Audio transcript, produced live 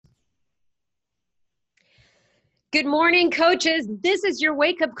Good morning, coaches. This is your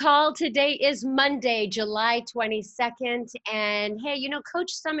wake-up call. Today is Monday, July 22nd. And hey,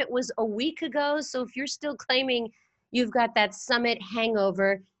 Coach Summit was a week ago. So if you're still claiming you've got that summit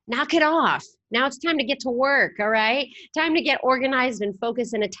hangover, knock it off. Now it's time to get to work, all right? Time to get organized and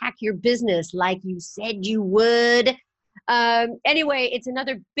focus and attack your business like you said you would. Anyway, it's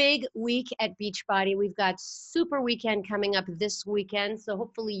another big week at Beachbody. We've got Super Weekend coming up this weekend. So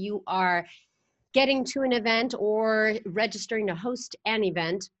hopefully you are getting to an event or registering to host an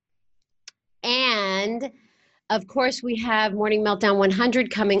event. And of course, we have Morning Meltdown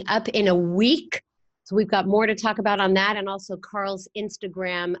 100 coming up in a week. So we've got more to talk about on that, and also Carl's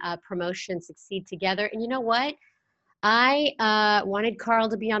Instagram promotion, Succeed Together. And you know what? I wanted Carl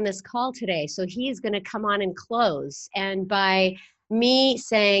to be on this call today, so he's going to come on and close. And by me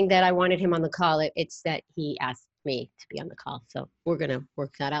saying that I wanted him on the call, it's that he asked me to be on the call. So we're going to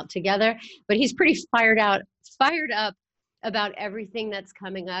work that out together. But he's pretty fired up about everything that's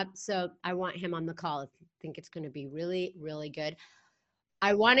coming up. So I want him on the call. I think it's going to be really, really good.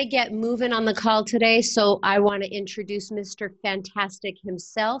 I want to get moving on the call today. So I want to introduce Mr. Fantastic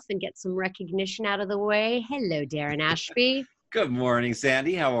himself and get some recognition out of the way. Hello, Darren Ashby. Good morning,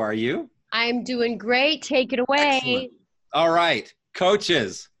 Sandy. How are you? I'm doing great. Take it away. Excellent. All right.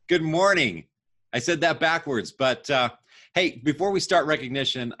 Coaches, good morning. I said that backwards, but hey, before we start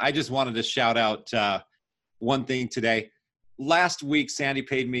recognition, I just wanted to shout out one thing today. Last week, Sandy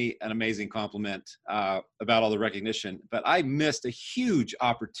paid me an amazing compliment about all the recognition, but I missed a huge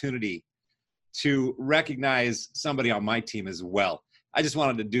opportunity to recognize somebody on my team as well. I just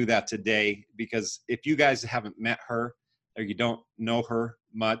wanted to do that today because if you guys haven't met her or you don't know her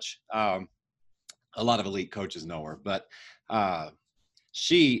much, a lot of elite coaches know her, but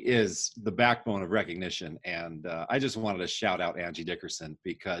she is the backbone of recognition. And I just wanted to shout out Angie Dickerson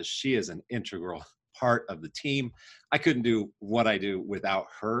because she is an integral part of the team. I couldn't do what I do without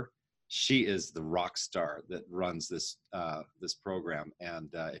her. She is the rock star that runs this program. And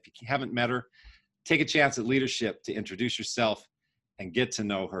if you haven't met her, take a chance at leadership to introduce yourself and get to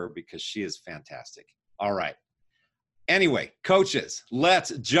know her because she is fantastic. All right. Anyway, coaches, let's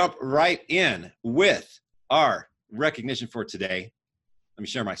jump right in with our recognition for today. Let me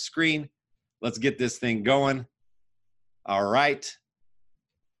share my screen. Let's get this thing going. All right.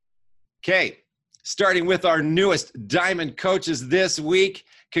 Okay. Starting with our newest Diamond coaches this week.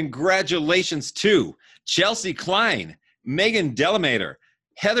 Congratulations to Chelsea Klein, Megan Delamater,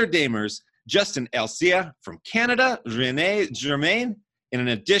 Heather Damers, Justin Elsia from Canada, Renee Germain, and an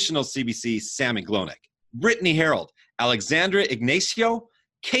additional CBC, Sammy Glonek, Brittany Harold, Alexandra Ignacio,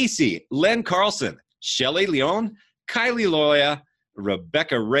 Casey Len Carlson, Shelly Leon, Kylie Loya,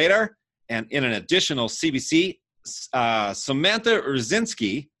 Rebecca Radar, and in an additional CBC, Samantha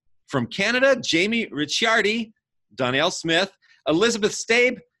Rzinski from Canada, Jamie Ricciardi, Donnell Smith, Elizabeth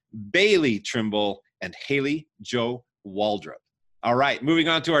Stabe, Bailey Trimble, and Haley Joe Waldrop. All right, moving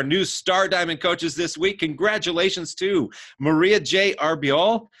on to our new Star Diamond coaches this week. Congratulations to Maria J.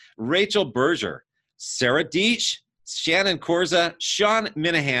 Arbiol, Rachel Berger, Sarah Deitch, Shannon Corza, Sean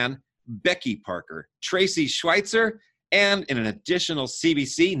Minahan, Becky Parker, Tracy Schweitzer, and in an additional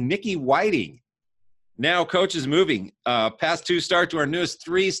CBC, Nikki Whiting. Now, coaches, moving past 2-star to our newest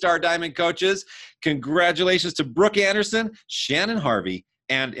 3-star Diamond coaches. Congratulations to Brooke Anderson, Shannon Harvey,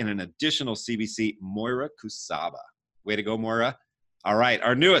 and in an additional CBC, Moira Kusaba. Way to go, Moira. All right,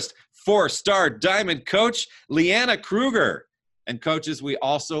 our newest 4-star Diamond coach, Leanna Kruger. And coaches, we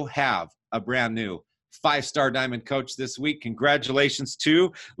also have a brand new 5-star Diamond coach this week. Congratulations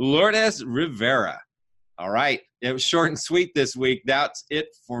to Lourdes Rivera. All right, it was short and sweet this week. That's it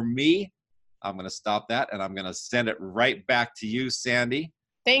for me. I'm going to stop that, and I'm going to send it right back to you, Sandy.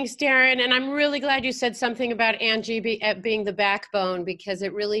 Thanks, Darren. And I'm really glad you said something about Angie being the backbone, because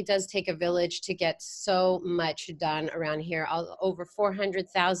it really does take a village to get so much done around here. Over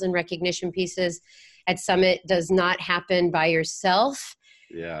 400,000 recognition pieces at Summit does not happen by yourself.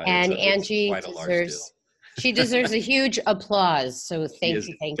 Yeah, and Angie deserves a huge applause. So thank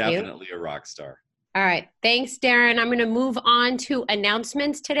you. Definitely a rock star. All right. Thanks, Darren. I'm going to move on to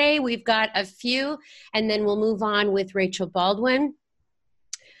announcements today. We've got a few, and then we'll move on with Rachel Baldwin.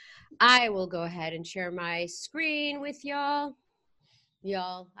 I will go ahead and share my screen with y'all.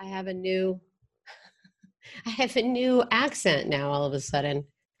 Y'all, I have a new accent now all of a sudden.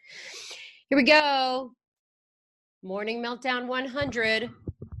 Here we go. Morning Meltdown 100.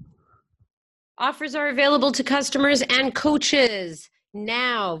 Offers are available to customers and coaches.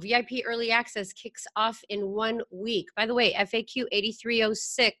 Now, VIP Early Access kicks off in 1 week. By the way, FAQ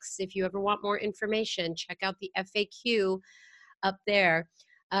 8306, if you ever want more information, check out the FAQ up there.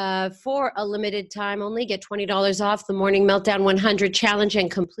 For a limited time only, get $20 off the Morning Meltdown 100 Challenge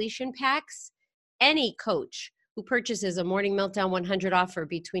and Completion Packs. Any coach who purchases a Morning Meltdown 100 offer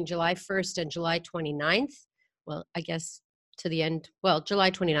between July 1st and July 29th, well, I guess to the end, well,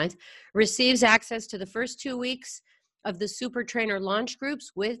 July 29th, receives access to the first 2 weeks of the Super Trainer launch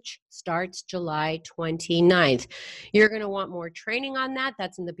groups, which starts July 29th. You're going to want more training on that.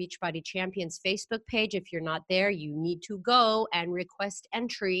 That's in the Beachbody Champions Facebook page. If you're not there, you need to go and request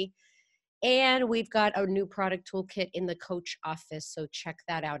entry. And we've got a new product toolkit in the coach office, so check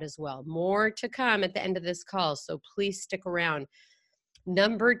that out as well. More to come at the end of this call, so please stick around.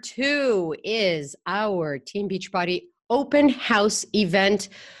 Number 2 is our Team Beachbody open house event,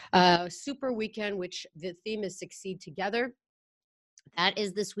 super weekend, which the theme is Succeed Together. That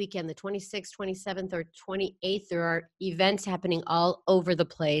is this weekend, the 26th, 27th, or 28th. There are events happening all over the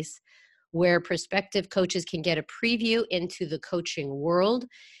place where prospective coaches can get a preview into the coaching world.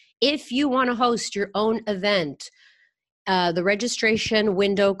 If you want to host your own event, the registration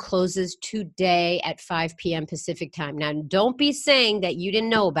window closes today at 5 p.m. Pacific time. Now, don't be saying that you didn't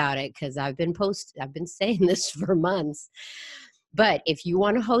know about it, because I've been saying this for months. But if you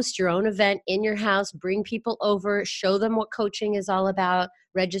want to host your own event in your house, bring people over, show them what coaching is all about,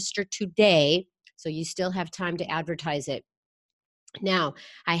 register today, so you still have time to advertise it. Now,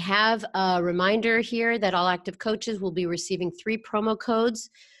 I have a reminder here that all active coaches will be receiving 3 promo codes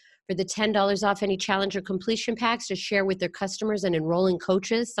for the $10 off any challenge or completion packs to share with their customers and enrolling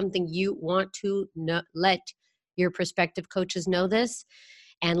coaches, something you want to let your prospective coaches know this,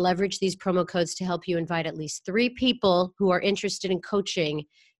 and leverage these promo codes to help you invite at least 3 people who are interested in coaching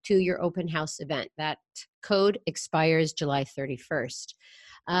to your open house event. That code expires July 31st.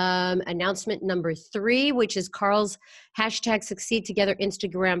 Announcement number 3, which is Carl's hashtag Succeed Together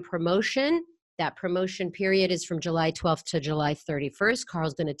Instagram promotion. That promotion period is from July 12th to July 31st.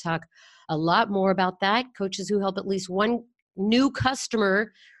 Carl's going to talk a lot more about that. Coaches who help at least one new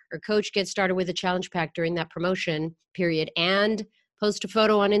customer or coach get started with a challenge pack during that promotion period, and post a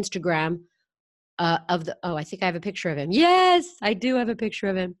photo on Instagram I think I have a picture of him. Yes, I do have a picture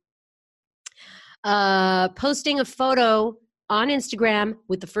of him. Posting a photo on Instagram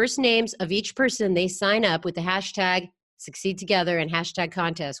with the first names of each person they sign up with the hashtag Succeed Together and hashtag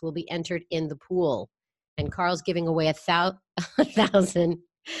contest will be entered in the pool. And Carl's giving away $1,000.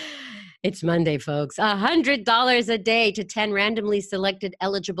 It's Monday, folks. $100 a day to 10 randomly selected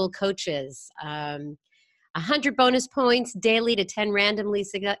eligible coaches. 100 bonus points daily to 10 randomly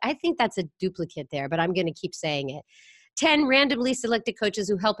selected. I think that's a duplicate there, but I'm going to keep saying it. 10 randomly selected coaches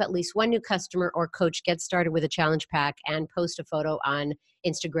who help at least one new customer or coach get started with a challenge pack and post a photo on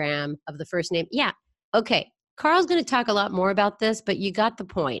Instagram of the first name. Yeah, okay. Carl's going to talk a lot more about this, but you got the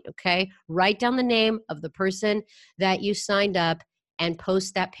point, okay? Write down the name of the person that you signed up and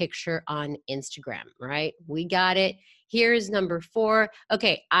post that picture on Instagram, right? We got it. Here's number 4.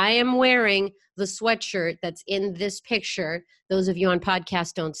 Okay, I am wearing the sweatshirt that's in this picture. Those of you on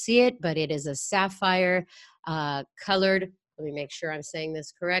podcast don't see it, but it is a sapphire colored, let me make sure I'm saying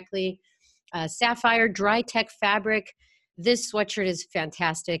this correctly, sapphire dry tech fabric. This sweatshirt is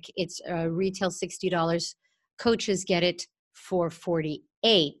fantastic. It's retail $60. Coaches get it for $48.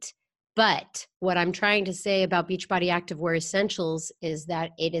 But what I'm trying to say about Beachbody Activewear Essentials is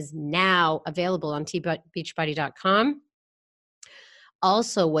that it is now available on beachbody.com.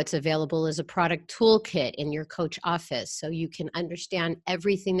 Also, what's available is a product toolkit in your coach office, so you can understand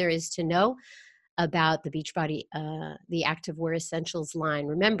everything there is to know about the Beachbody, the Activewear Essentials line.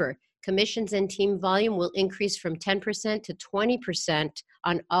 Remember, commissions and team volume will increase from 10% to 20%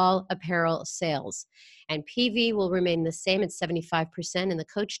 on all apparel sales. And PV will remain the same at 75%, and the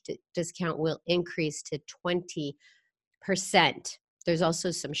coach discount will increase to 20%. There's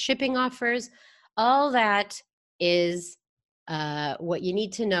also some shipping offers. All that is what you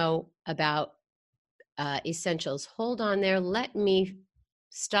need to know about Essentials. Hold on there. Let me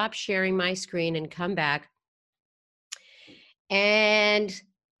stop sharing my screen and come back. And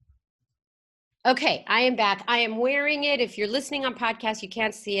okay, I am back. I am wearing it. If you're listening on podcast, you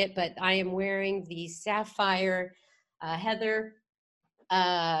can't see it, but I am wearing the sapphire Heather,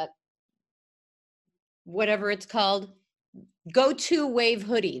 whatever it's called, Go-To Wave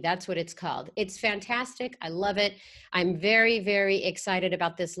hoodie. That's what it's called. It's fantastic. I love it. I'm very, very excited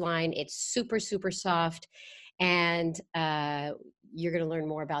about this line. It's super, super soft, and you're going to learn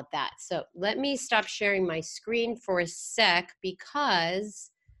more about that. So let me stop sharing my screen for a sec, because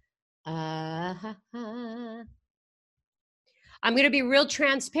I'm going to be real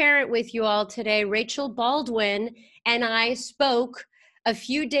transparent with you all today. Rachel Baldwin and I spoke a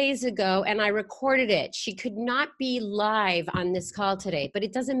few days ago, and I recorded it. She could not be live on this call today, but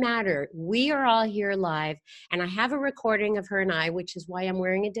it doesn't matter. We are all here live, and I have a recording of her and I, which is why I'm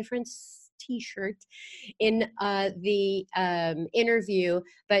wearing a different t-shirt in the interview,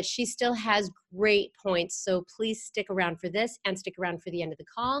 but she still has great points. So please stick around for this and stick around for the end of the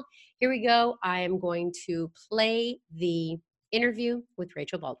call. Here we go. I am going to play the interview with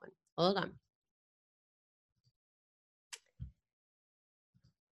Rachel Baldwin. Hold on.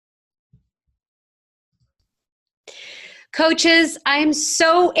 Coaches, I'm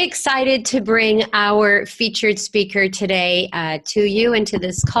so excited to bring our featured speaker today to you and to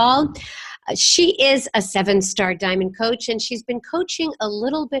this call. She is a 7-star diamond coach, and she's been coaching a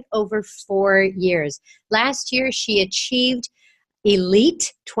little bit over 4 years. Last year, she achieved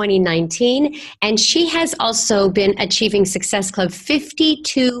Elite 2019, and she has also been achieving Success Club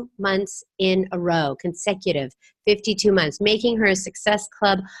 52 months in a row, consecutive 52 months, making her a Success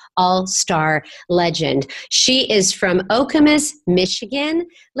Club All-Star legend. She is from Okemos, Michigan.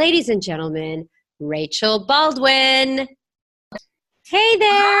 Ladies and gentlemen, Rachel Baldwin. Hey there.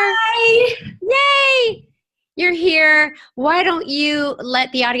 Hi. Yay. You're here. Why don't you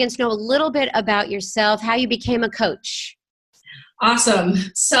let the audience know a little bit about yourself, how you became a coach? Awesome.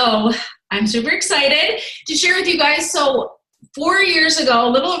 So I'm super excited to share with you guys. So 4 years ago, a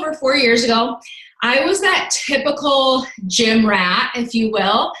little over 4 years ago, I was that typical gym rat, if you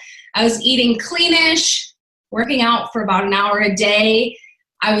will. I was eating cleanish, working out for about an hour a day.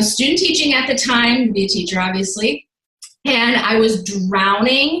 I was student teaching at the time, to be a teacher, obviously, and I was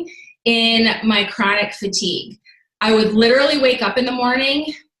drowning in my chronic fatigue. I would literally wake up in the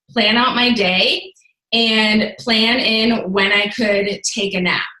morning, plan out my day, and plan in when I could take a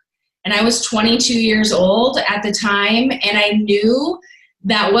nap. And I was 22 years old at the time, and I knew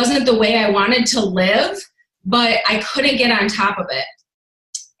that wasn't the way I wanted to live, but I couldn't get on top of it.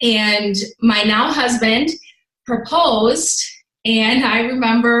 And my now husband proposed, and I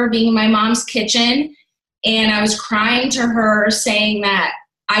remember being in my mom's kitchen, and I was crying to her saying that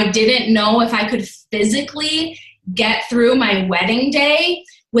I didn't know if I could physically get through my wedding day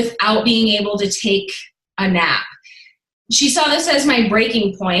without being able to take a nap. She saw this as my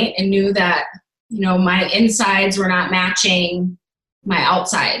breaking point and knew that, my insides were not matching my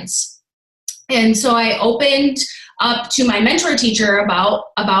outsides. And so I opened up to my mentor teacher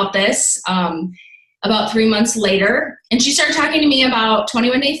about this about 3 months later. And she started talking to me about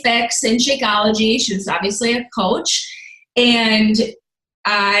 21 Day Fix and Shakeology. She was obviously a coach. And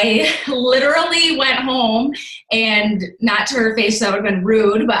I literally went home, and not to her face, that would have been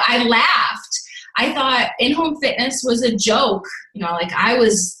rude, but I laughed. I thought in-home fitness was a joke. I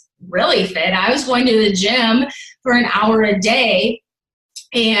was really fit. I was going to the gym for an hour a day,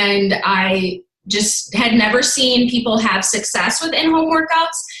 and I just had never seen people have success with in-home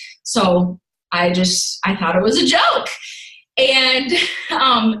workouts. So I thought it was a joke. And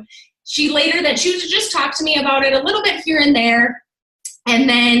she would just talk to me about it a little bit here and there. And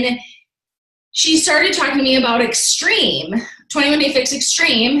then she started talking to me about Extreme, 21 Day Fix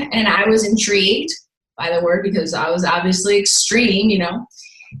Extreme, and I was intrigued by the word because I was obviously extreme,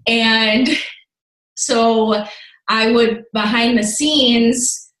 And so I would, behind the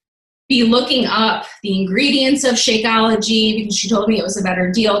scenes, be looking up the ingredients of Shakeology because she told me it was a better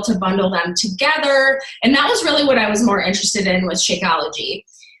deal to bundle them together. And that was really what I was more interested in, was Shakeology.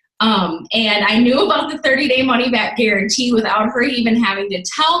 And I knew about the 30-day money-back guarantee without her even having to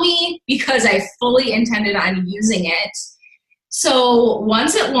tell me, because I fully intended on using it. So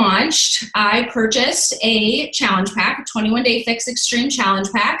once it launched, I purchased a challenge pack, a 21 Day Fix Extreme challenge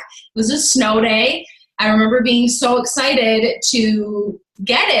pack. It was a snow day. I remember being so excited to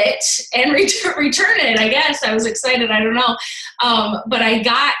get it and return it. I guess I was excited. I don't know. But I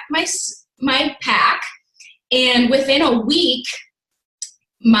got my pack, and within a week,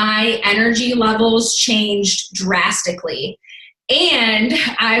 my energy levels changed drastically. And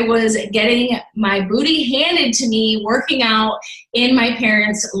I was getting my booty handed to me working out in my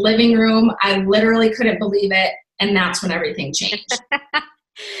parents' living room. I literally couldn't believe it. And that's when everything changed.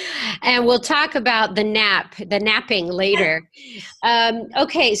 And we'll talk about the napping later.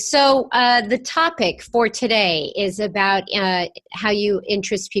 Okay, so the topic for today is about how you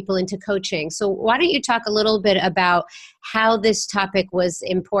interest people into coaching. So why don't you talk a little bit about how this topic was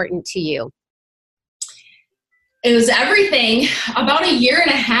important to you? It was everything. About a year and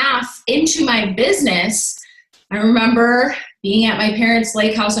a half into my business, I remember being at my parents'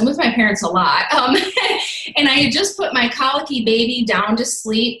 lake house. I'm with my parents a lot. And I had just put my colicky baby down to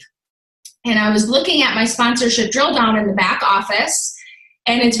sleep. And I was looking at my sponsorship drill down in the back office.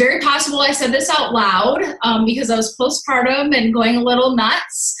 And it's very possible I said this out loud because I was postpartum and going a little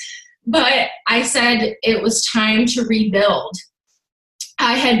nuts. But I said it was time to rebuild.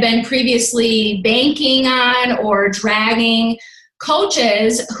 I had been previously banking on or dragging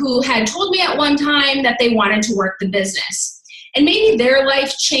coaches who had told me at one time that they wanted to work the business. And maybe their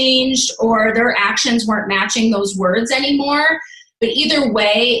life changed or their actions weren't matching those words anymore. But either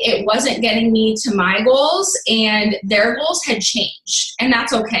way, it wasn't getting me to my goals, and their goals had changed, and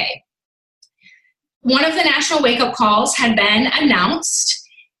that's okay. One of the national wake-up calls had been announced,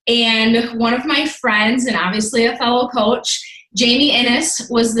 and one of my friends, and obviously a fellow coach, Jamie Innes,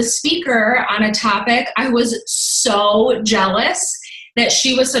 was the speaker on a topic I was so jealous that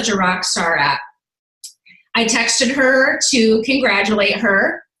she was such a rock star at. I texted her to congratulate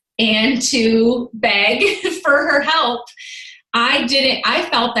her and to beg for her help. I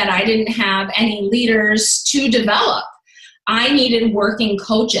felt that I didn't have any leaders to develop. I needed working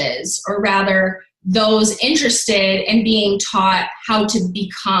coaches, or rather those interested in being taught how to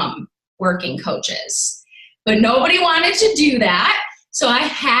become working coaches. But nobody wanted to do that. So I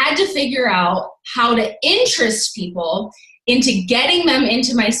had to figure out how to interest people into getting them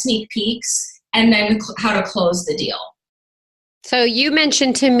into my sneak peeks, and then how to close the deal. So you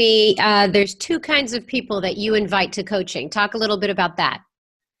mentioned to me there's two kinds of people that you invite to coaching. Talk a little bit about that.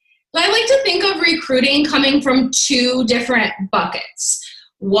 Well, I like to think of recruiting coming from two different buckets.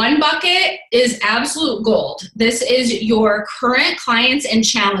 One bucket is absolute gold. This is your current clients and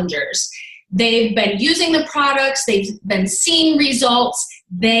challengers. They've been using the products. They've been seeing results.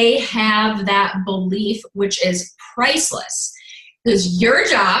 They have that belief, which is priceless. It's your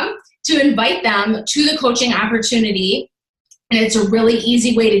job to invite them to the coaching opportunity. And it's a really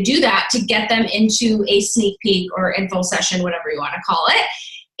easy way to do that, to get them into a sneak peek or info session, whatever you want to call it.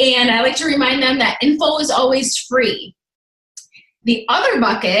 And I like to remind them that info is always free. The other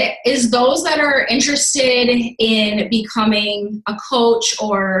bucket is those that are interested in becoming a coach,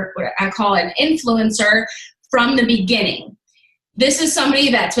 or what I call an influencer, from the beginning. This is somebody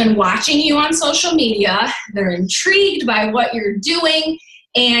that's been watching you on social media. They're intrigued by what you're doing,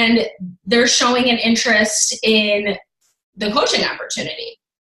 and they're showing an interest in the coaching opportunity.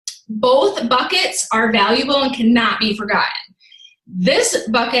 Both buckets are valuable and cannot be forgotten. This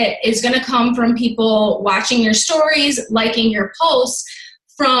bucket is going to come from people watching your stories, liking your posts,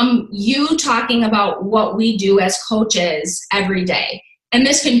 from you talking about what we do as coaches every day. And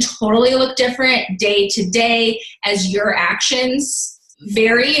this can totally look different day to day as your actions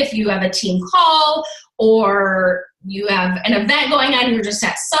vary. If you have a team call or you have an event going on, you're just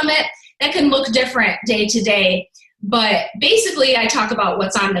at Summit, that can look different day to day. But basically, I talk about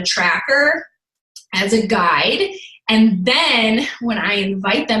what's on the tracker as a guide. And then when I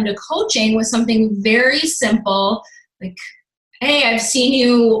invite them to coaching with something very simple, like, hey, I've seen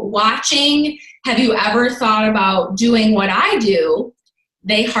you watching. Have you ever thought about doing what I do?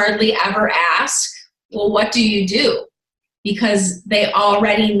 They hardly ever ask, well, what do you do? Because they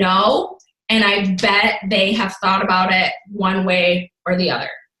already know, and I bet they have thought about it one way or the other.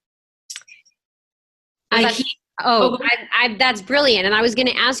 That's brilliant. And I was going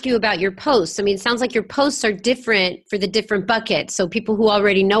to ask you about your posts. I mean, it sounds like your posts are different for the different buckets. So people who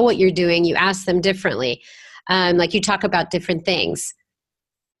already know what you're doing, you ask them differently. Like you talk about different things.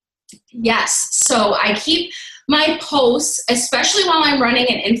 Yes. So I keep my posts, especially while I'm running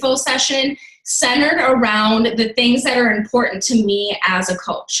an info session, centered around the things that are important to me as a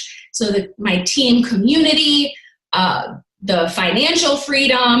coach. So my team community, the financial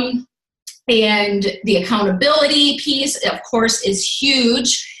freedom, and the accountability piece, of course, is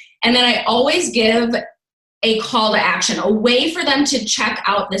huge. And then I always give a call to action, a way for them to check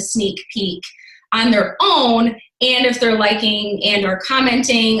out the sneak peek on their own. And if they're liking and or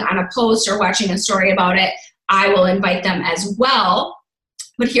commenting on a post or watching a story about it, I will invite them as well.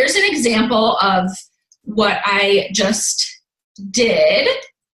 But here's an example of what I just did.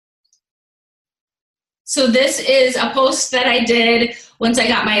 So this is a post that I did once I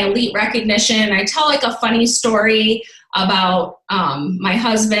got my elite recognition. I tell like a funny story about my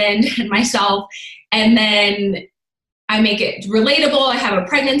husband and myself, and then I make it relatable. I have a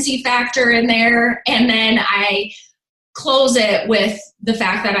pregnancy factor in there, and then I close it with the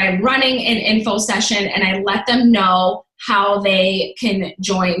fact that I'm running an info session, and I let them know how they can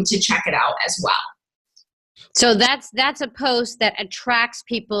join to check it out as well. So that's a post that attracts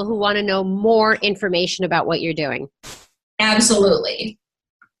people who want to know more information about what you're doing. Absolutely.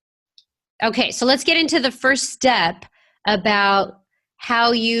 Okay, so let's get into the first step about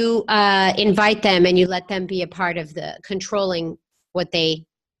how you invite them and you let them be a part of the controlling what they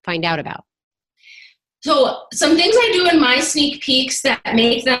find out about. So some things I do in my sneak peeks that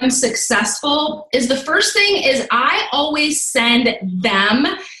make them successful is the first thing is I always send them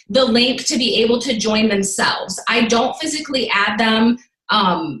the link to be able to join themselves. I don't physically add them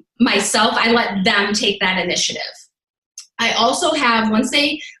myself. I let them take that initiative. I also have, once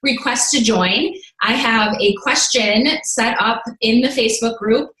they request to join, I have a question set up in the Facebook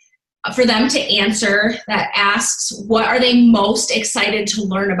group for them to answer that asks, what are they most excited to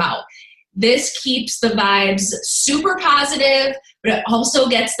learn about? This keeps the vibes super positive, but it also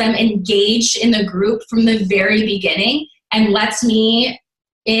gets them engaged in the group from the very beginning and lets me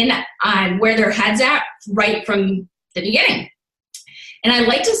in on where their head's at right from the beginning. And I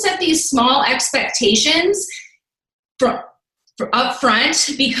like to set these small expectations for up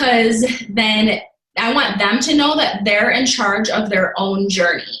front, because then I want them to know that they're in charge of their own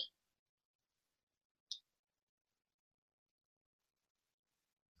journey.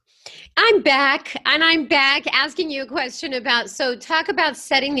 I'm back asking you a question about, so talk about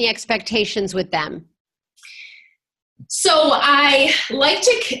setting the expectations with them. So I like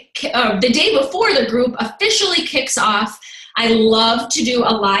to, the day before the group officially kicks off, I love to do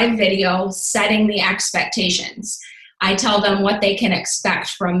a live video setting the expectations. I tell them what they can expect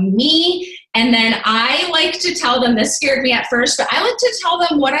from me, and then I like to tell them, this scared me at first, but I like to tell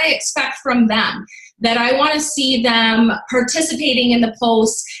them what I expect from them, that I want to see them participating in the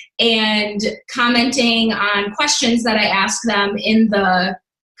posts and commenting on questions that I ask them in the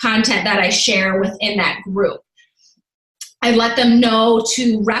content that I share within that group. I let them know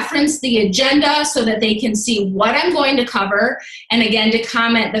to reference the agenda so that they can see what I'm going to cover. And again, to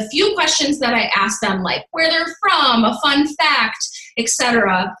comment the few questions that I ask them, like where they're from, a fun fact,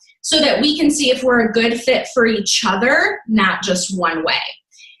 etc., so that we can see if we're a good fit for each other, not just one way.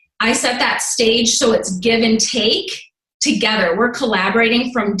 I set that stage so it's give and take together. We're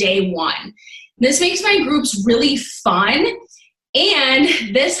collaborating from day one. This makes my groups really fun,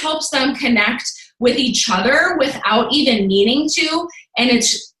 and this helps them connect with each other without even needing to, and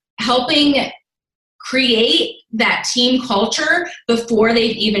it's helping create that team culture before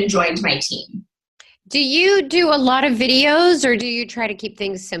they've even joined my team. Do you do a lot of videos, or do you try to keep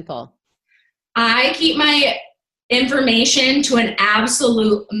things simple? I keep my information to an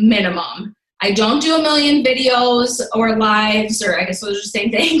absolute minimum. I don't do a million videos or lives, or I guess those are the same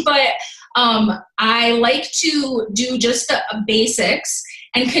thing, but I like to do just the basics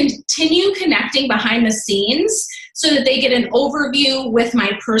and continue connecting behind the scenes so that they get an overview with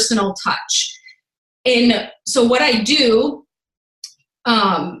my personal touch. And so what I do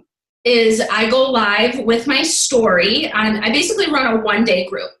is I go live with my story. I basically run a one-day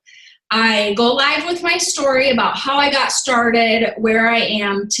group. I go live with my story about how I got started, where I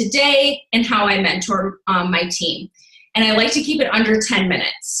am today, and how I mentor my team. And I like to keep it under 10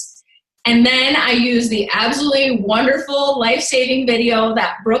 minutes. And then I use the absolutely wonderful life-saving video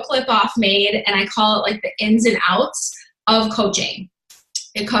that Brooke Lipoff made, and I call it like the ins and outs of coaching.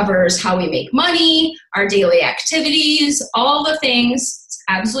 It covers how we make money, our daily activities, all the things. It's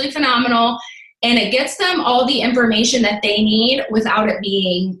absolutely phenomenal. And it gets them all the information that they need without it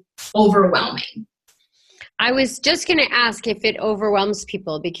being overwhelming. I was just going to ask if it overwhelms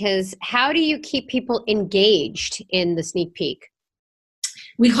people, because how do you keep people engaged in the sneak peek?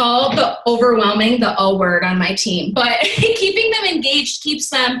 We call the overwhelming the O word on my team, but keeping them engaged keeps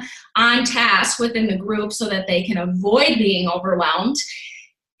them on task within the group so that they can avoid being overwhelmed.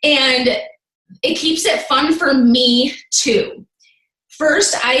 And it keeps it fun for me too.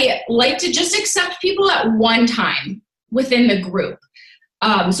 First, I like to just accept people at one time within the group.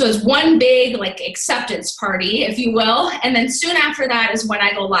 So it's one big like acceptance party, if you will. And then soon after that is when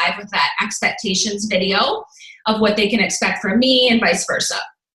I go live with that expectations video of what they can expect from me and vice versa.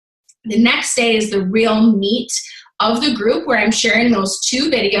 The next day is the real meat of the group where I'm sharing those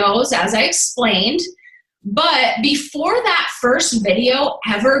two videos as I explained. But before that first video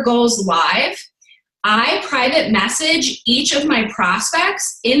ever goes live, I private message each of my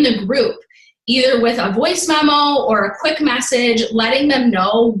prospects in the group, either with a voice memo or a quick message, letting them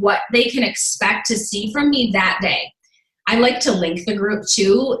know what they can expect to see from me that day. I like to link the group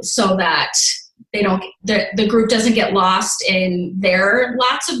too, so that the group doesn't get lost in their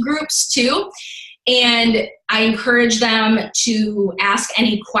lots of groups too. And I encourage them to ask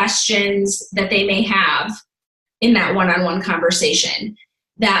any questions that they may have in that one-on-one conversation.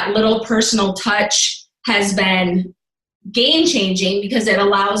 That little personal touch has been game-changing because it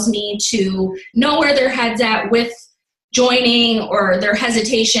allows me to know where their head's at with joining or their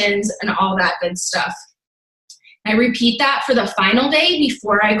hesitations and all that good stuff. I repeat that for the final day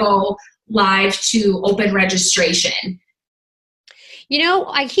before I go live to open registration.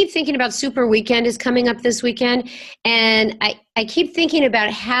 I keep thinking about Super Weekend is coming up this weekend, and I keep thinking about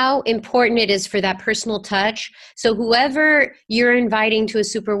how important it is for that personal touch. So whoever you're inviting to a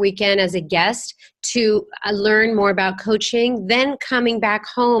Super Weekend as a guest to learn more about coaching, then coming back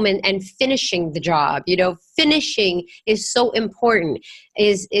home and finishing the job. Finishing is so important,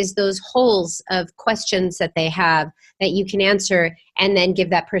 is those holes of questions that they have that you can answer and then give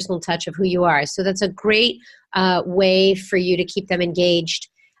that personal touch of who you are. So that's a great way for you to keep them engaged.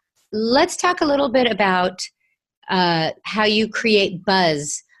 Let's talk a little bit about how you create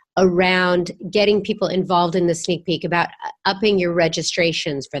buzz around getting people involved in the sneak peek, about upping your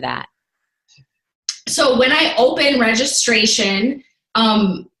registrations for that. So when I open registration,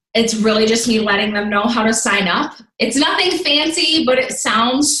 it's really just me letting them know how to sign up. It's nothing fancy, but it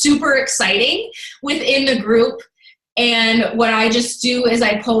sounds super exciting within the group. And what I just do is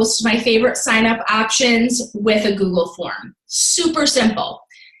I post my favorite sign-up options with a Google form. Super simple.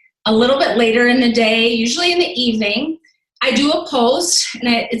 A little bit later in the day, usually in the evening, I do a post,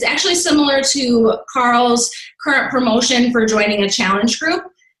 and it's actually similar to Carl's current promotion for joining a challenge group,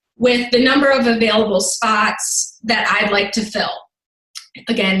 with the number of available spots that I'd like to fill.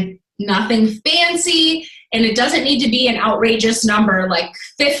 Again, nothing fancy, and it doesn't need to be an outrageous number like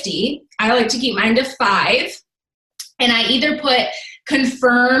 50. I like to keep mine to 5. And I either put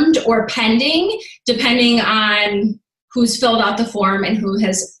confirmed or pending, depending on who's filled out the form and who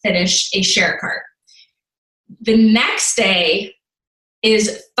has finished a share cart. The next day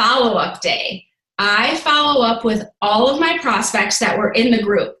is follow-up day. I follow up with all of my prospects that were in the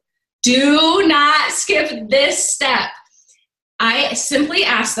group. Do not skip this step. I simply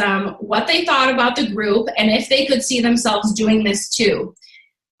ask them what they thought about the group and if they could see themselves doing this too.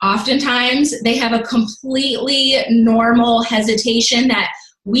 Oftentimes, they have a completely normal hesitation that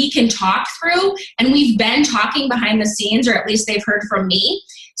we can talk through, and we've been talking behind the scenes, or at least they've heard from me,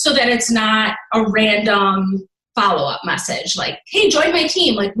 so that it's not a random follow-up message like, hey, join my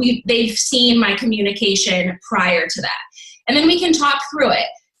team. Like they've seen my communication prior to that. And then we can talk through it.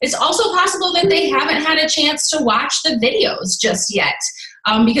 It's also possible that they haven't had a chance to watch the videos just yet,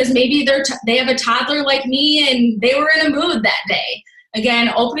 because maybe they have a toddler like me and they were in a mood that day.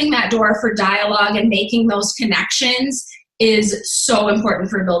 Again, opening that door for dialogue and making those connections is so important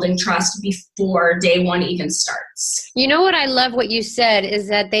for building trust before day one even starts. You know what I love what you said is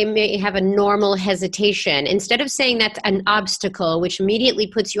that they may have a normal hesitation. Instead of saying that's an obstacle, which immediately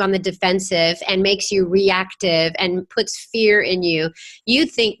puts you on the defensive and makes you reactive and puts fear in you,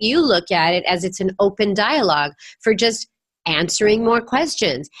 you look at it as it's an open dialogue for just answering more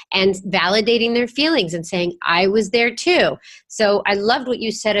questions and validating their feelings and saying, I was there too. So I loved what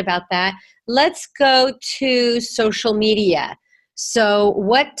you said about that. Let's go to social media. So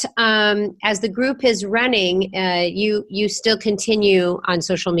what, as the group is running, you still continue on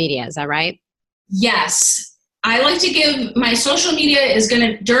social media, is that right? Yes. I like to give, my social media is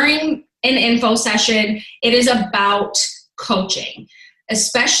during an info session, it is about coaching.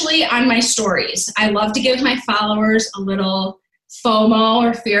 Especially on my stories. I love to give my followers a little FOMO,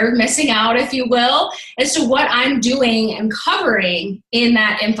 or fear of missing out, if you will, as to what I'm doing and covering in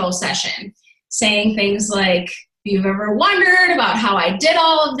that info session. Saying things like, if you've ever wondered about how I did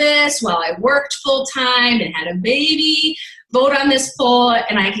all of this while I worked full time and had a baby, vote on this poll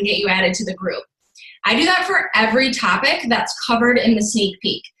and I can get you added to the group. I do that for every topic that's covered in the sneak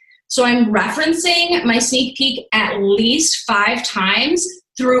peek. So I'm referencing my sneak peek at least 5 times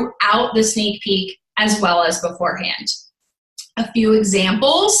throughout the sneak peek as well as beforehand. A few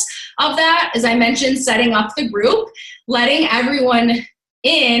examples of that, as I mentioned, setting up the group, letting everyone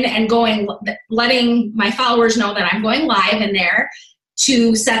in and letting my followers know that I'm going live in there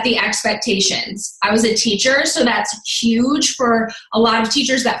to set the expectations. I was a teacher, so that's huge for a lot of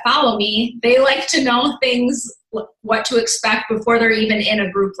teachers that follow me. They like to know things, what to expect before they're even in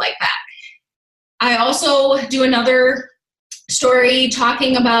a group like that. I also do another story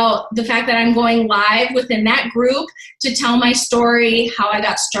talking about the fact that I'm going live within that group to tell my story, how I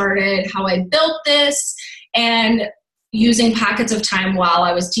got started, how I built this, and using pockets of time while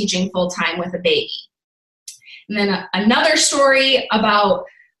I was teaching full-time with a baby. And then another story about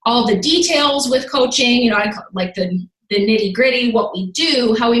all the details with coaching, I like the nitty gritty, what we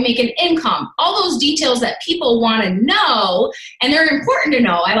do, how we make an income, all those details that people want to know, and they're important to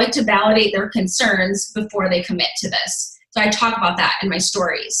know. I like to validate their concerns before they commit to this. So I talk about that in my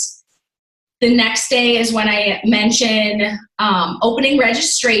stories. The next day is when I mention opening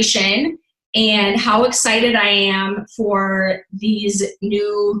registration and how excited I am for these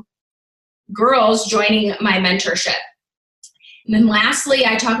new girls joining my mentorship. And then lastly,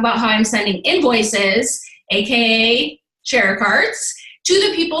 I talk about how I'm sending invoices, aka share cards, to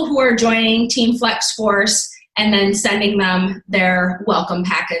the people who are joining Team Flex Force and then sending them their welcome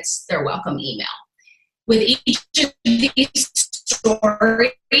packets, their welcome email. With each of these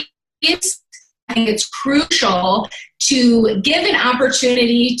stories, I think it's crucial to give an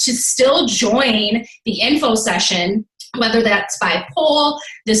opportunity to still join the info session, whether that's by poll,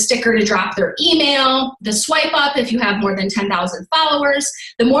 the sticker to drop their email, the swipe up if you have more than 10,000 followers.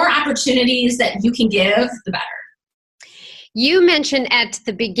 The more opportunities that you can give, the better. You mentioned at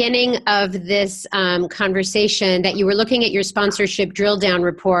the beginning of this conversation that you were looking at your sponsorship drill down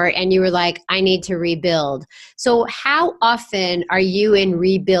report and you were like, I need to rebuild. So how often are you in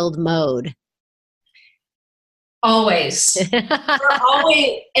rebuild mode? Always. We're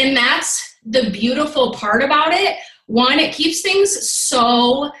always, and that's the beautiful part about it. One, it keeps things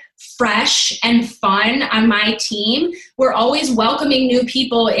so fresh and fun on my team. We're always welcoming new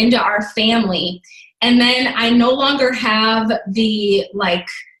people into our family. And then I no longer have the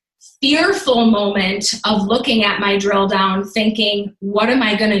fearful moment of looking at my drill down thinking, what am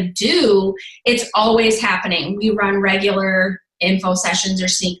I going to do? It's always happening. We run regular info sessions or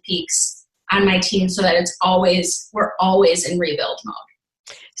sneak peeks on my team so that we're always in rebuild mode.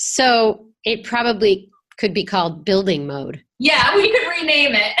 So it probably could be called building mode. Yeah, we could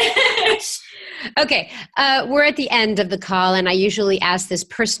rename it. Okay, we're at the end of the call, and I usually ask this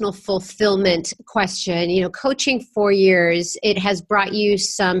personal fulfillment question. You know, coaching 4 years, it has brought you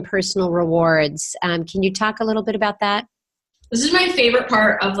some personal rewards. Can you talk a little bit about that? This is my favorite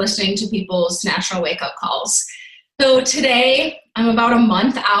part of listening to people's national wake-up calls. So today, I'm about a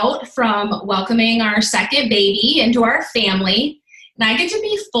month out from welcoming our second baby into our family, and I get to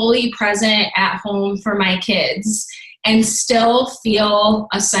be fully present at home for my kids and still feel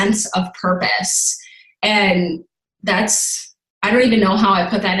a sense of purpose. And I don't even know how I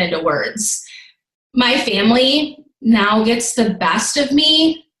put that into words. My family now gets the best of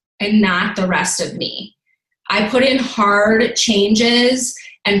me and not the rest of me. I put in hard changes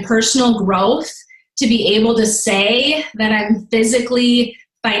and personal growth to be able to say that I'm physically,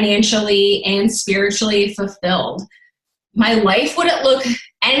 financially, and spiritually fulfilled. My life wouldn't look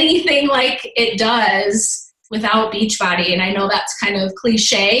anything like it does without Beachbody. And I know that's kind of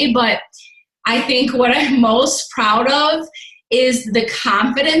cliche, but I think what I'm most proud of is the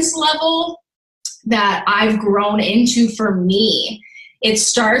confidence level that I've grown into for me. It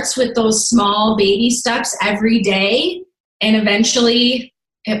starts with those small baby steps every day, and eventually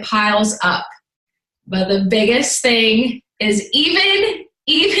it piles up. But the biggest thing is even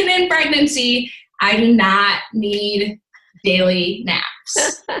in pregnancy, I do not need daily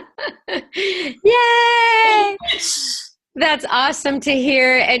naps. Yay! That's awesome to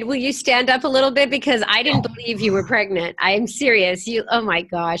hear. And will you stand up a little bit? Because I didn't believe you were pregnant. I am serious. Oh my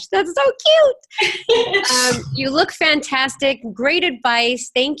gosh, that's so cute. You look fantastic. Great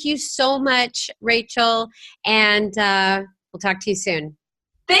advice. Thank you so much, Rachel. And we'll talk to you soon.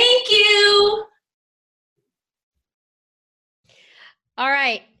 Thank you. All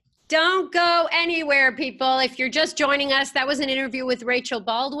right. Don't go anywhere, people. If you're just joining us, that was an interview with Rachel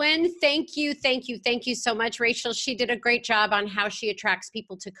Baldwin. Thank you so much, Rachel. She did a great job on how she attracts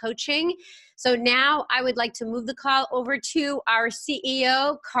people to coaching. So now I would like to move the call over to our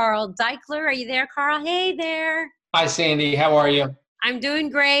CEO, Carl Daikeler. Are you there, Carl? Hey there. Hi, Sandy. How are you? I'm doing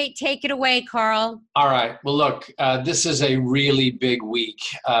great. Take it away, Carl. All right. Well, look, this is a really big week.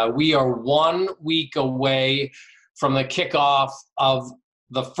 We are 1 week away from the kickoff of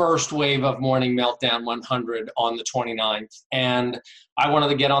the first wave of Morning Meltdown 100 on the 29th. And I wanted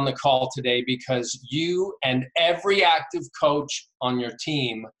to get on the call today because you and every active coach on your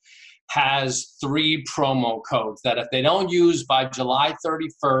team has 3 promo codes that if they don't use by July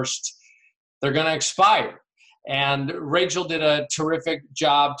 31st, they're going to expire. And Rachel did a terrific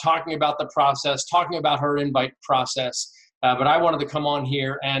job talking about the process, talking about her invite process. But I wanted to come on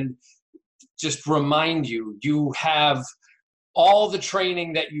here and just remind you, you have all the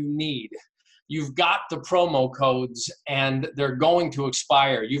training that you need. You've got the promo codes and they're going to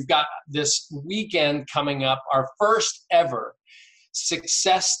expire. You've got this weekend coming up, our first ever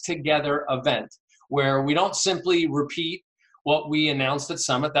Success Together event, where we don't simply repeat what we announced at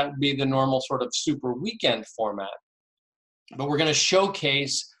Summit. That would be the normal sort of super weekend format. But we're going to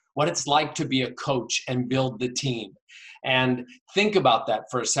showcase what it's like to be a coach and build the team. And think about that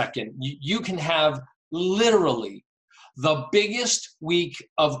for a second. You can have literally the biggest week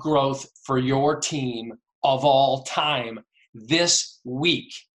of growth for your team of all time this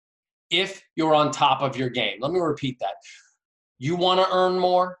week if you're on top of your game. Let me repeat that. You want to earn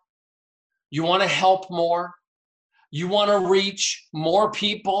more? You want to help more? You want to reach more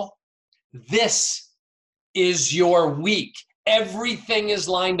people? This is your week. Everything is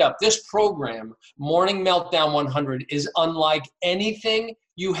lined up. This program, Morning Meltdown 100, is unlike anything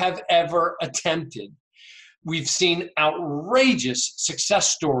you have ever attempted. We've seen outrageous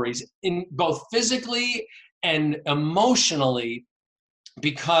success stories in both physically and emotionally,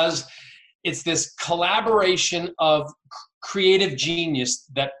 because it's this collaboration of creative genius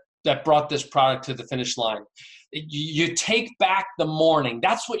that brought this product to the finish line. You take back the morning.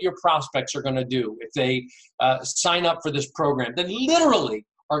 That's what your prospects are going to do if they sign up for this program. They literally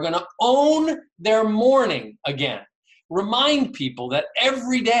are going to own their morning again. Remind people that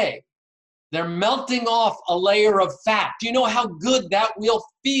every day they're melting off a layer of fat. Do you know how good that will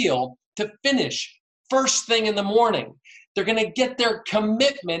feel to finish first thing in the morning? They're going to get their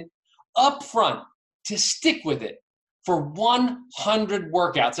commitment up front to stick with it for 100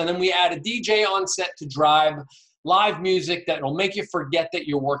 workouts. And then we add a DJ on set to drive live music that will make you forget that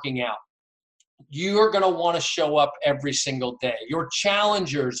you're working out. You're going to want to show up every single day. Your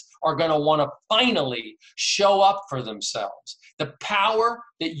challengers are going to want to finally show up for themselves. The power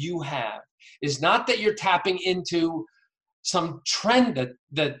that you have is not that you're tapping into some trend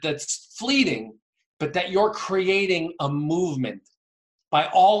that's fleeting, but that you're creating a movement by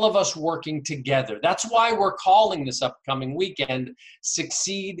all of us working together. That's why we're calling this upcoming weekend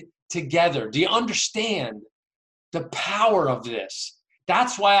Succeed Together. Do you understand the power of this?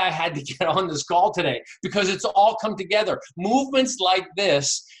 That's why I had to get on this call today, because it's all come together. Movements like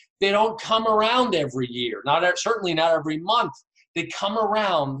this, they don't come around every year, certainly not every month. They come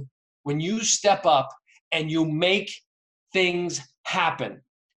around when you step up and you make things happen.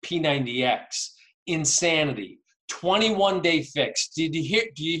 P90X, Insanity, 21-day fix. Do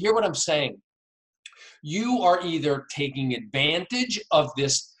you hear what I'm saying? You are either taking advantage of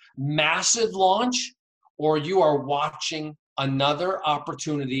this massive launch, or you are watching another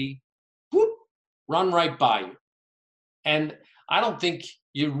opportunity run right by you. And I don't think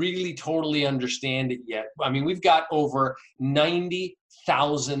you really totally understand it yet. I mean, we've got over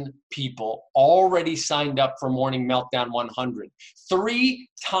 90,000 people already signed up for Morning Meltdown 100, 3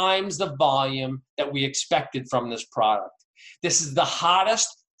 times the volume that we expected from this product. This is the hottest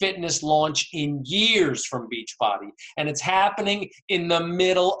fitness launch in years from Beachbody, and it's happening in the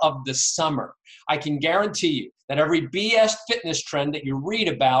middle of the summer. I can guarantee you that every BS fitness trend that you read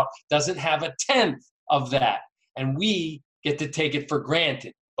about doesn't have a tenth of that, and we get to take it for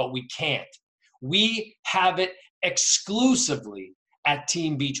granted, but we can't. We have it exclusively at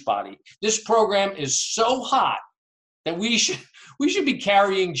Team Beachbody. This program is so hot that we should be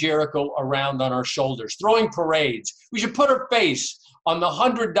carrying Jericho around on our shoulders, throwing parades. We should put her face on the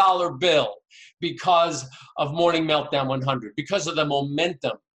 $100 bill because of Morning Meltdown 100, because of the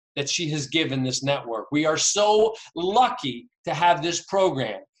momentum that she has given this network. We are so lucky to have this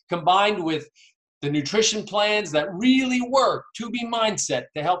program combined with the nutrition plans that really work, 2B Mindset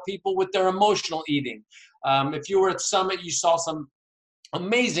to help people with their emotional eating. If you were at Summit, you saw some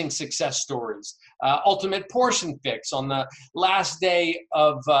amazing success stories. Ultimate Portion Fix on the last day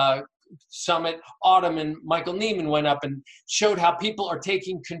of Summit, Autumn and Michael Neiman went up and showed how people are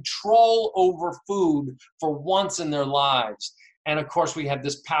taking control over food for once in their lives. And of course, we have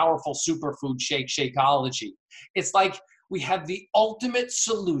this powerful superfood shake, Shakeology. It's like we have the ultimate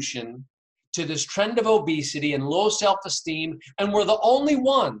solution to this trend of obesity and low self-esteem, and we're the only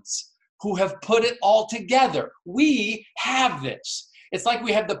ones who have put it all together. We have this. It's like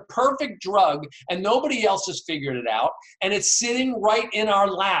we have the perfect drug and nobody else has figured it out, and it's sitting right in our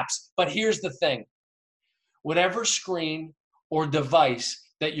laps. But here's the thing. Whatever screen or device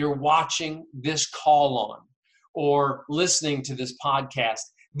that you're watching this call on or listening to this podcast,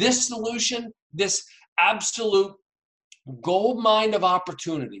 this solution, this absolute gold mine of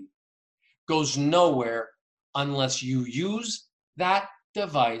opportunity goes nowhere unless you use that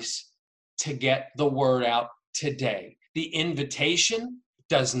device to get the word out today. The invitation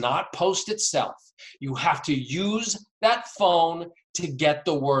does not post itself. You have to use that phone to get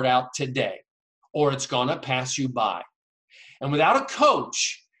the word out today, or it's going to pass you by. And without a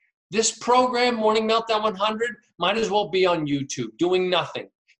coach, this program, Morning Meltdown 100, might as well be on YouTube doing nothing,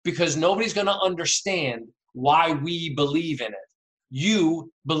 because nobody's going to understand why we believe in it.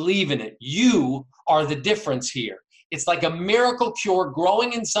 You believe in it. You are the difference here. It's like a miracle cure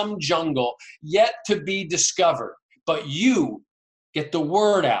growing in some jungle yet to be discovered. But you get the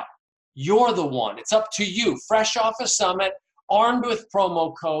word out. You're the one. It's up to you. Fresh off a summit, armed with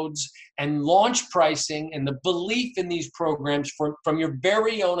promo codes and launch pricing and the belief in these programs from your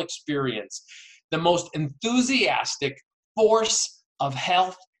very own experience. The most enthusiastic force of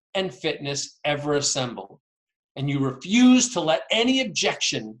health and fitness ever assembled. And you refuse to let any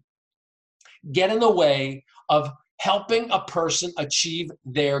objection get in the way of helping a person achieve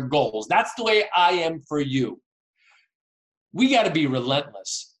their goals. That's the way I am for you. We got to be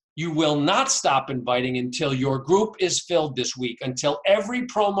relentless. You will not stop inviting until your group is filled this week, until every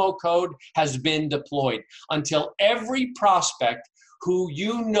promo code has been deployed, until every prospect who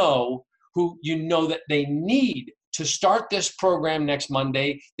you know that they need to start this program next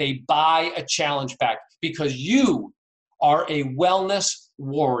Monday, they buy a challenge pack, because you are a wellness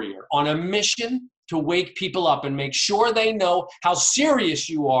warrior on a mission to wake people up and make sure they know how serious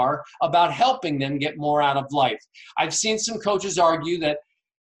you are about helping them get more out of life. I've seen some coaches argue that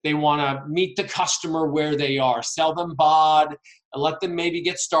they want to meet the customer where they are, sell them BOD, and let them maybe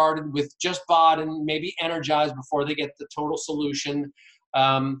get started with just BOD and maybe Energize before they get the total solution.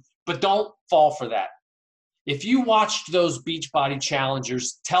 But don't fall for that. If you watched those Beachbody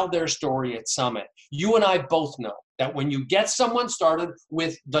challengers tell their story at Summit, you and I both know that when you get someone started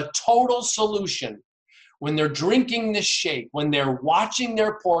with the total solution, when they're drinking this shake, when they're watching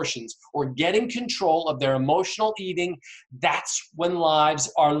their portions or getting control of their emotional eating, that's when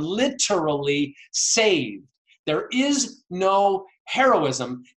lives are literally saved. There is no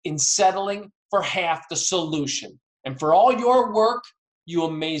heroism in settling for half the solution. And for all your work, you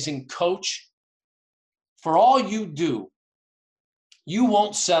amazing coach, for all you do, you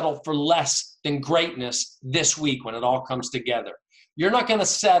won't settle for less than greatness this week when it all comes together. You're not going to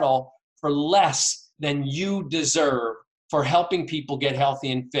settle for less than you deserve for helping people get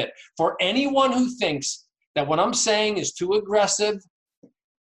healthy and fit. For anyone who thinks that what I'm saying is too aggressive,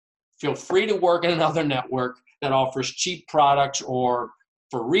 feel free to work in another network that offers cheap products, or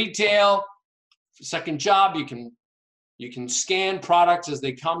for retail, for second job, you can scan products as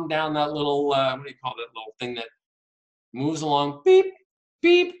they come down that little, what do you call that little thing that moves along, beep,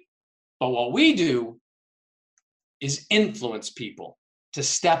 beep. But what we do is influence people to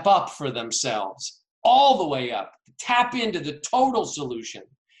step up for themselves, all the way up, tap into the total solution.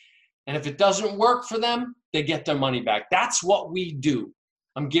 And if it doesn't work for them, they get their money back. That's what we do.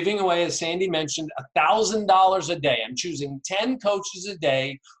 I'm giving away, as Sandy mentioned, $1,000 a day. I'm choosing 10 coaches a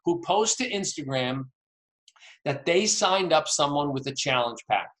day who post to Instagram that they signed up someone with a challenge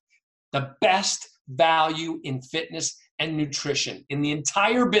pack. The best value in fitness and nutrition in the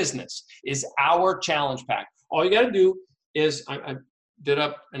entire business is our challenge pack. All you got to do is, I did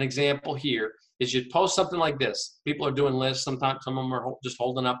up an example here, is you post something like this. People are doing lists. Sometimes some of them are just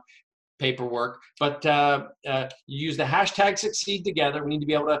holding up paperwork, but you use the hashtag Succeed Together. We need to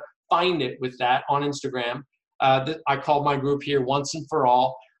be able to find it with that on Instagram. I called my group here Once and For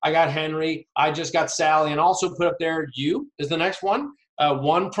All. I got Henry, I just got Sally, and also put up there, you is the next one.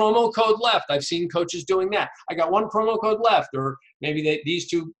 One promo code left. I've seen coaches doing that. I got one promo code left, or maybe these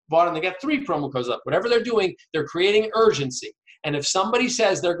two bought and they got 3 promo codes left. Whatever they're doing, they're creating urgency. And if somebody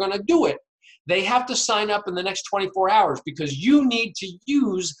says they're going to do it, they have to sign up in the next 24 hours, because you need to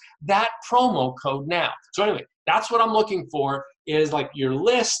use that promo code now. So anyway, that's what I'm looking for, is like your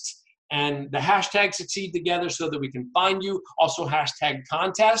list and the hashtag Succeed Together so that we can find you. Also hashtag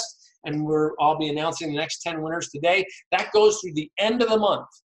contest. And I'll be announcing the next 10 winners today. That goes through the end of the month.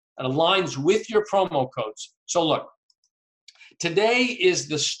 It aligns with your promo codes. So look, today is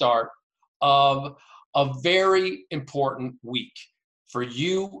the start of a very important week for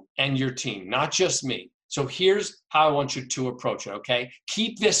you and your team, not just me. So here's how I want you to approach it, okay?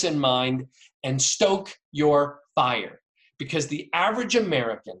 Keep this in mind and stoke your fire, because the average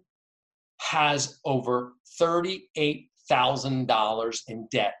American has over $38,000 in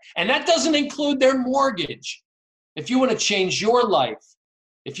debt. And that doesn't include their mortgage. If you want to change your life,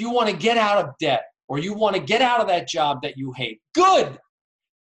 if you want to get out of debt, or you want to get out of that job that you hate, good.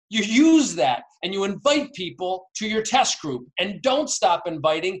 You use that and you invite people to your test group, and don't stop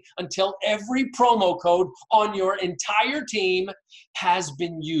inviting until every promo code on your entire team has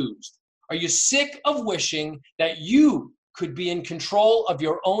been used. Are you sick of wishing that you could be in control of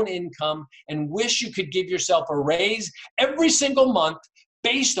your own income and wish you could give yourself a raise every single month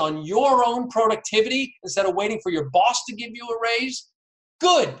based on your own productivity instead of waiting for your boss to give you a raise?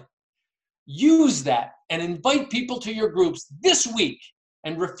 Good. Use that and invite people to your groups this week,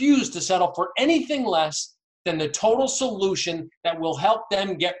 and refuse to settle for anything less than the total solution that will help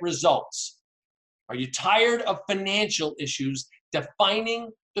them get results. Are you tired of financial issues defining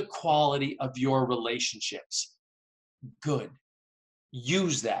the quality of your relationships? Good.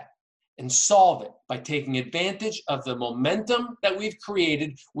 Use that and solve it by taking advantage of the momentum that we've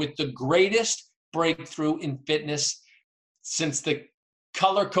created with the greatest breakthrough in fitness since the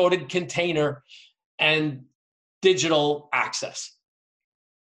color-coded container and digital access.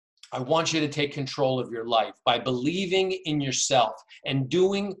 I want you to take control of your life by believing in yourself and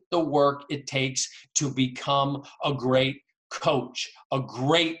doing the work it takes to become a great coach, a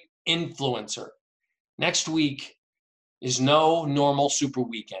great influencer. Next week is no normal super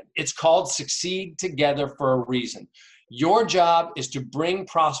weekend. It's called Succeed Together for a reason. Your job is to bring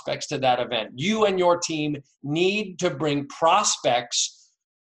prospects to that event. You and your team need to bring prospects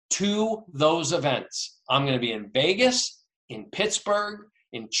to those events. I'm going to be in Vegas, in Pittsburgh,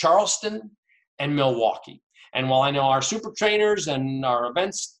 in Charleston, and Milwaukee. And while I know our super trainers and our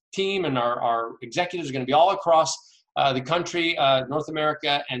events team and our executives are going to be all across the country, North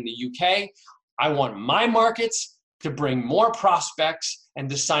America and the UK, I want my markets to bring more prospects and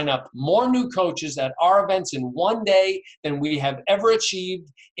to sign up more new coaches at our events in one day than we have ever achieved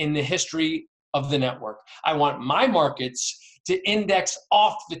in the history of the network. I want my markets to index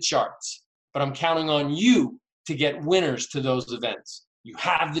off the charts, but I'm counting on you to get winners to those events. You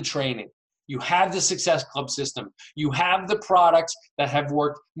have the training. You have the Success Club system. You have the products that have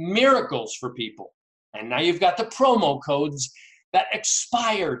worked miracles for people. And now you've got the promo codes that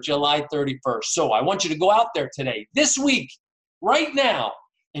expire July 31st. So I want you to go out there today, this week, right now,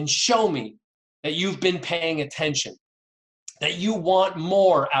 and show me that you've been paying attention, that you want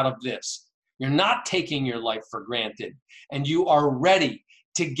more out of this. You're not taking your life for granted, and you are ready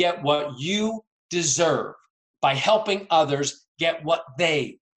to get what you deserve by helping others get what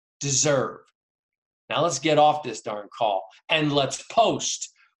they deserve. Now let's get off this darn call and let's post,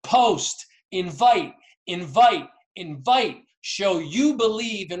 invite, show you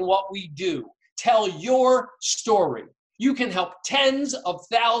believe in what we do. Tell your story. You can help tens of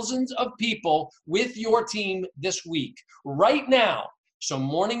thousands of people with your team this week, right now. So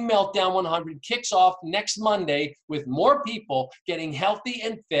Morning Meltdown 100 kicks off next Monday with more people getting healthy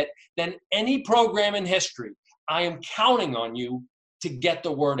and fit than any program in history. I am counting on you to get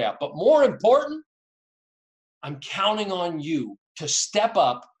the word out. But more important, I'm counting on you to step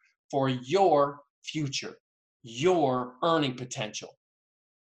up for your future, your earning potential.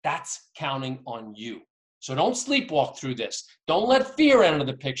 That's counting on you. So don't sleepwalk through this. Don't let fear enter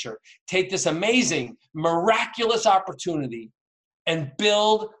the picture. Take this amazing, miraculous opportunity and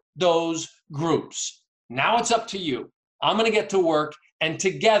build those groups. Now it's up to you. I'm going to get to work, and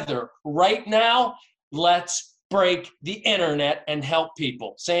together, right now, let's break the internet and help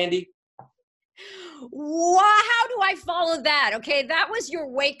people. Sandy? Wow, how do I follow that? Okay, that was your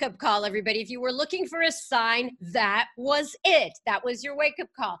wake-up call, everybody. If you were looking for a sign, that was it. That was your wake-up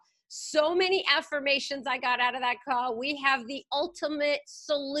call. So many affirmations I got out of that call. We have the ultimate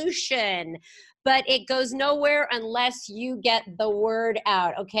solution, but it goes nowhere unless you get the word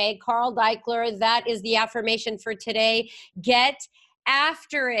out, okay? Carl Daikeler, that is the affirmation for today. Get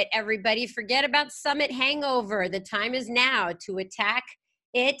after it, everybody. Forget about Summit Hangover. The time is now to attack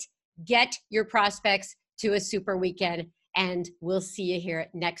it. Get your prospects to a super weekend, and we'll see you here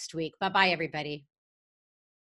next week. Bye-bye, everybody.